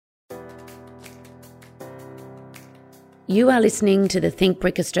You are listening to the Think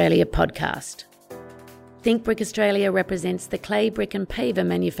Brick Australia podcast. Think Brick Australia represents the clay, brick and paver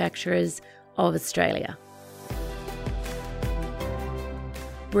manufacturers of Australia.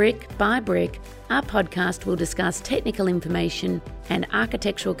 Brick by brick, our podcast will discuss technical information and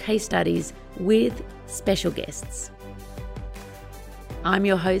architectural case studies with special guests. I'm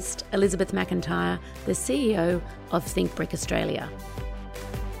your host, Elizabeth McIntyre, the CEO of Think Brick Australia.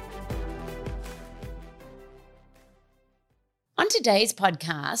 On today's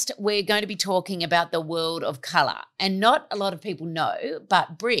podcast, we're going to be talking about the world of colour. And not a lot of people know,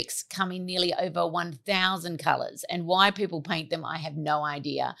 but bricks come in nearly over 1,000 colours. And why people paint them, I have no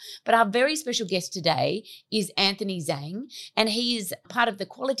idea. But our very special guest today is Anthony Zhang, and he is part of the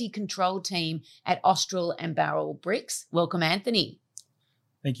quality control team at Austral and Barrel Bricks. Welcome, Anthony.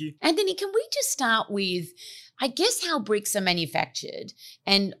 Thank you. Anthony, can we just start with, I guess, how bricks are manufactured?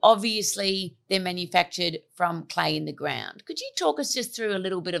 And obviously they're manufactured from clay in the ground. Could you talk us just through a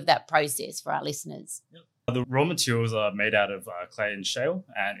little bit of that process for our listeners? Yep. The raw materials are made out of clay and shale,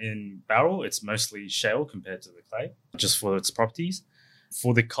 and in Barrel it's mostly shale compared to the clay, just for its properties.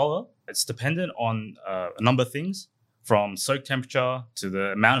 For the colour, it's dependent on a number of things, from soak temperature to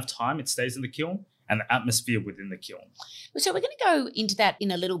the amount of time it stays in the kiln and the atmosphere within the kiln. So we're going to go into that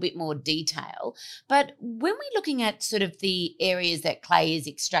in a little bit more detail. But when we're looking at sort of the areas that clay is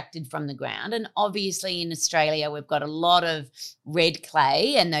extracted from the ground, and obviously in Australia we've got a lot of red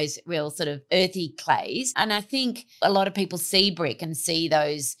clay and those real sort of earthy clays. And I think a lot of people see brick and see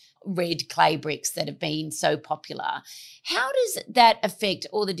those red clay bricks that have been so popular. How does that affect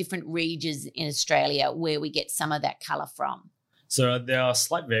all the different regions in Australia where we get some of that colour from? So there are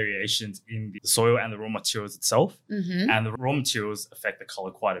slight variations in the soil and the raw materials itself, and the raw materials affect the colour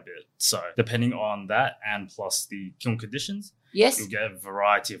quite a bit. So depending on that and plus the kiln conditions, yes, you'll get a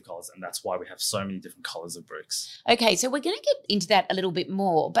variety of colours, and that's why we have so many different colours of bricks. Okay, so we're going to get into that a little bit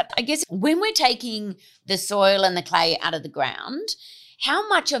more. But I guess when we're taking the soil and the clay out of the ground, how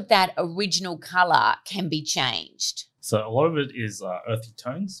much of that original colour can be changed? So a lot of it is earthy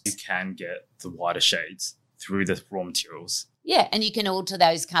tones. You can get the whiter shades through the raw materials. Yeah, and you can alter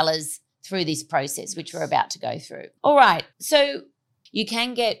those colours through this process, which we're about to go through. All right, so you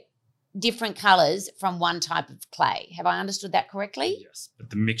can get different colours from one type of clay. Have I understood that correctly? Yes,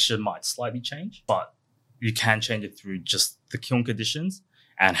 but the mixture might slightly change, but you can change it through just the kiln conditions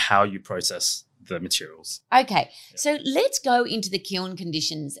and how you process the materials. Okay, so let's go into the kiln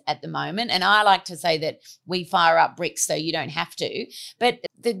conditions at the moment. And I like to say that we fire up bricks so you don't have to. But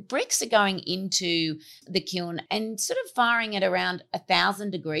the bricks are going into the kiln and sort of firing at around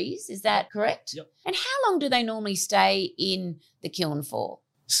 1,000 degrees. Is that correct? Yep. And how long do they normally stay in the kiln for?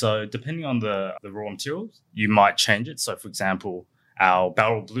 So depending on the raw materials, you might change it. So for example, our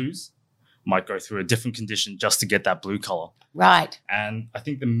barrel blues might go through a different condition just to get that blue color. Right. And I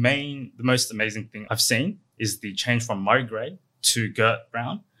think the most amazing thing I've seen is the change from Murray grey to Gert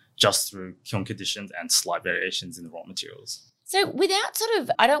brown just through kiln conditions and slight variations in the raw materials. So without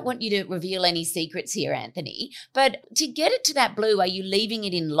I don't want you to reveal any secrets here, Anthony, but to get it to that blue, are you leaving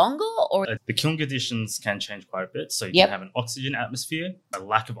it in longer or? The kiln conditions can change quite a bit. So you can have an oxygen atmosphere, a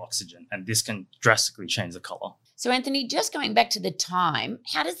lack of oxygen, and this can drastically change the color. So Anthony, just going back to the time,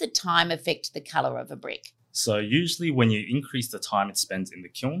 how does the time affect the color of a brick? So usually when you increase the time it spends in the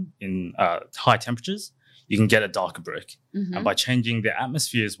kiln in high temperatures, you can get a darker brick. And by changing the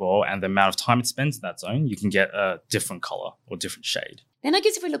atmosphere as well and the amount of time it spends in that zone, you can get a different color or different shade. Then I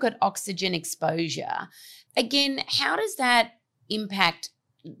guess if we look at oxygen exposure, again, how does that impact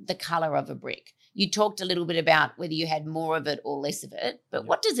the color of a brick? You talked a little bit about whether you had more of it or less of it, but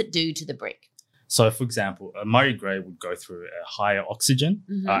what does it do to the brick? So for example, a Murray grey would go through a higher oxygen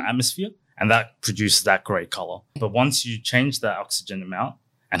atmosphere, and that produces that grey color. But once you change that oxygen amount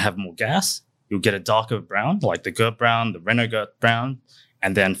and have more gas, you'll get a darker brown, like the Gert brown, the Renault Gert brown,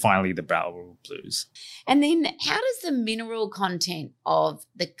 and then finally the Barrel blues. And then how does the mineral content of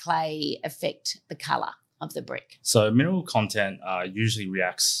the clay affect the colour of the brick? So mineral content usually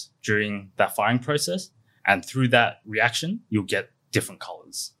reacts during that firing process, and through that reaction, you'll get different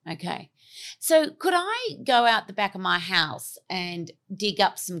colours. Okay. So could I go out the back of my house and dig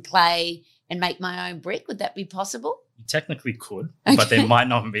up some clay and make my own brick? Would that be possible? You technically could, but they might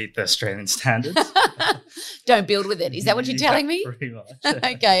not meet the Australian standards. Don't build with it. Is that what you're telling me? Pretty much.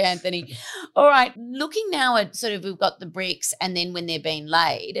 Okay, Anthony. All right. Looking now at sort of we've got the bricks and then when they're being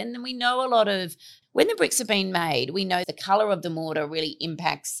laid, and then we know a lot of when the bricks are being made, we know the colour of the mortar really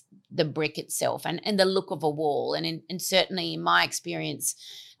impacts the brick itself and the look of a wall. And certainly in my experience,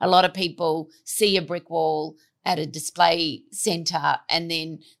 a lot of people see a brick wall at a display center and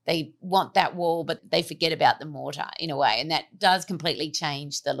then they want that wall, but they forget about the mortar in a way. And that does completely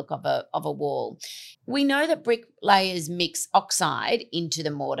change the look of a wall. We know that bricklayers mix oxide into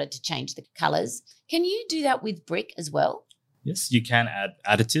the mortar to change the colours. Can you do that with brick as well? Yes, you can add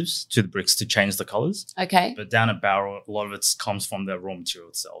additives to the bricks to change the colors. Okay. But down at Barrel, a lot of it comes from the raw material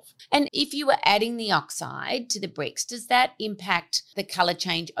itself. And if you were adding the oxide to the bricks, does that impact the colour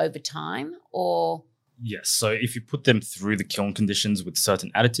change over time or? Yes. So if you put them through the kiln conditions with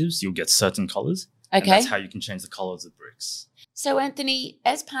certain additives, you'll get certain colors. Okay. And that's how you can change the colors of bricks. So, Anthony,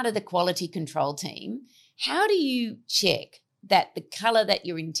 as part of the quality control team, how do you check that the colour that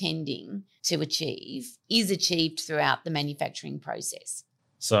you're intending to achieve is achieved throughout the manufacturing process?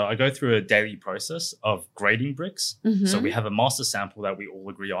 So I go through a daily process of grading bricks. Mm-hmm. So we have a master sample that we all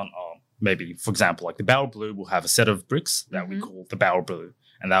agree on. Maybe, for example, like the Barrel Blue will have a set of bricks that we call the Barrel Blue.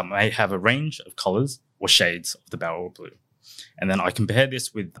 And that may have a range of colors or shades of the Barrel Blue. And then I compare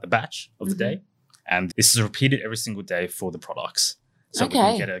this with a batch of the day. And this is repeated every single day for the products. So we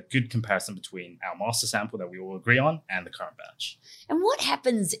can get a good comparison between our master sample that we all agree on and the current batch. And what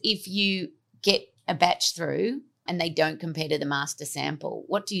happens if you get a batch through and they don't compare to the master sample?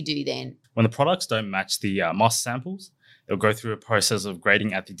 What do you do then? When the products don't match the master samples, they'll go through a process of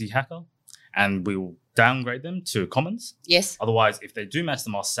grading at the dehacker, and we will downgrade them to commons. Yes. Otherwise, if they do match the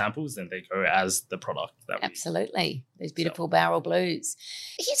master samples, then they go as the product. Absolutely. Those beautiful Barrel Blues.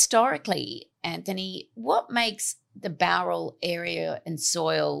 Historically, Anthony, what makes the Barrel area and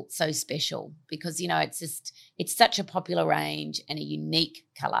soil so special? Because, you know, it's such a popular range and a unique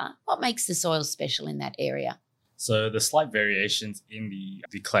colour. What makes the soil special in that area? So the slight variations in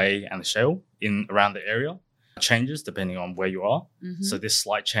the clay and the shale around the area changes depending on where you are. Mm-hmm. So this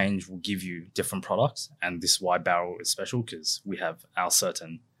slight change will give you different products. And this is why Barrel is special, because we have our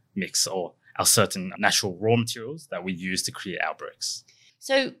certain mix or our certain natural raw materials that we use to create our bricks.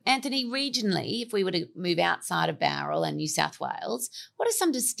 So, Anthony, regionally, if we were to move outside of Barrel and New South Wales, what are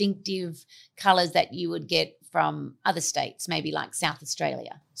some distinctive colours that you would get from other states, maybe like South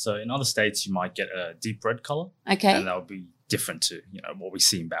Australia? So in other states, you might get a deep red colour. Okay. And that would be different to, what we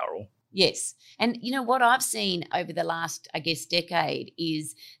see in Barrel. Yes. And, what I've seen over the last, I guess, decade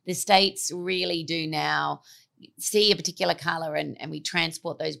is the states really do now see a particular colour and we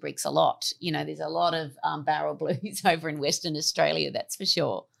transport those bricks a lot. There's a lot of Barrel Blues over in Western Australia, that's for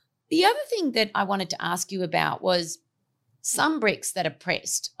sure. The other thing that I wanted to ask you about was some bricks that are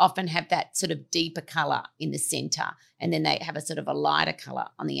pressed often have that sort of deeper colour in the centre and then they have a sort of a lighter colour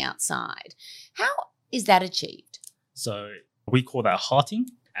on the outside. How is that achieved? So we call that hearting.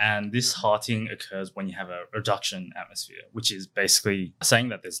 And this hearting occurs when you have a reduction atmosphere, which is basically saying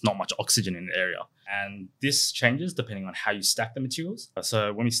that there's not much oxygen in the area. And this changes depending on how you stack the materials.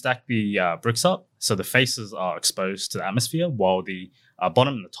 So when we stack the bricks up, so the faces are exposed to the atmosphere while the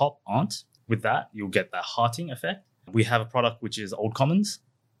bottom and the top aren't. With that, you'll get that hearting effect. We have a product which is Old Commons,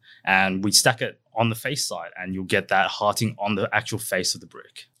 and we stack it on the face side and you'll get that hearting on the actual face of the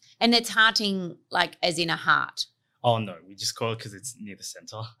brick. And it's hearting like as in a heart? Oh, no, we just call it because it's near the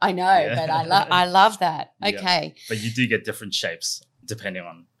center. I know, but I love that. Okay. Yeah. But you do get different shapes depending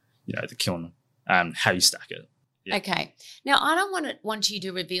on, the kiln and how you stack it. Yeah. Okay. Now, I don't want you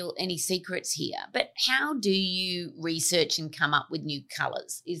to reveal any secrets here, but how do you research and come up with new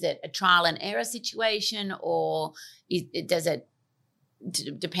colours? Is it a trial and error situation or does it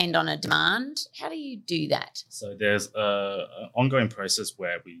depend on a demand? How do you do that? So there's an ongoing process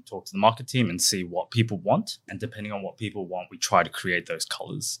where we talk to the market team and see what people want. And depending on what people want, we try to create those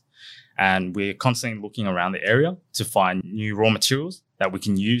colors. And we're constantly looking around the area to find new raw materials that we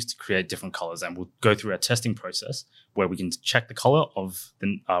can use to create different colors. And we'll go through a testing process where we can check the color of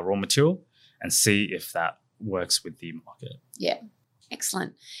the raw material and see if that works with the market. Yeah.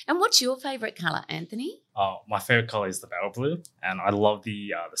 Excellent. And what's your favourite colour, Anthony? My favourite colour is the Barrel Blue, and I love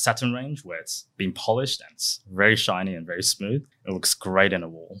the satin range where it's been polished and it's very shiny and very smooth. It looks great in a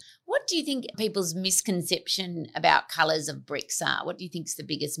wall. What do you think people's misconception about colours of bricks are? What do you think is the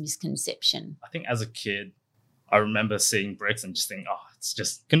biggest misconception? I think as a kid, I remember seeing bricks and just thinking, it's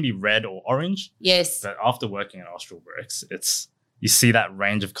just going to be red or orange. Yes. But after working at Austral Bricks, you see that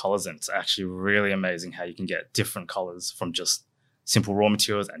range of colours and it's actually really amazing how you can get different colours from just simple raw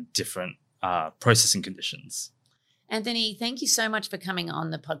materials and different processing conditions. Anthony, thank you so much for coming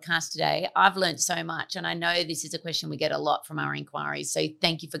on the podcast today. I've learned so much, and I know this is a question we get a lot from our inquiries. So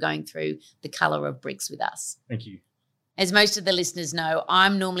thank you for going through the colour of bricks with us. Thank you. As most of the listeners know,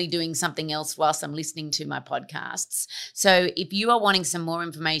 I'm normally doing something else whilst I'm listening to my podcasts. So if you are wanting some more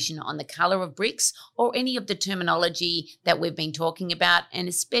information on the colour of bricks or any of the terminology that we've been talking about, and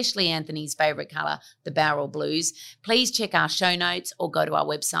especially Anthony's favourite colour, the Bowral Blues, please check our show notes or go to our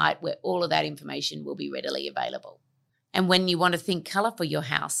website where all of that information will be readily available. And when you want to think colour for your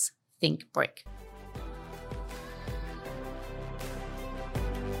house, think brick.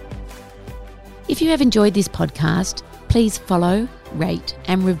 If you have enjoyed this podcast, please follow, rate,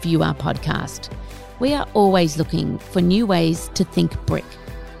 and review our podcast. We are always looking for new ways to think brick.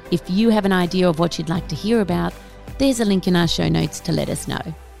 If you have an idea of what you'd like to hear about, there's a link in our show notes to let us know.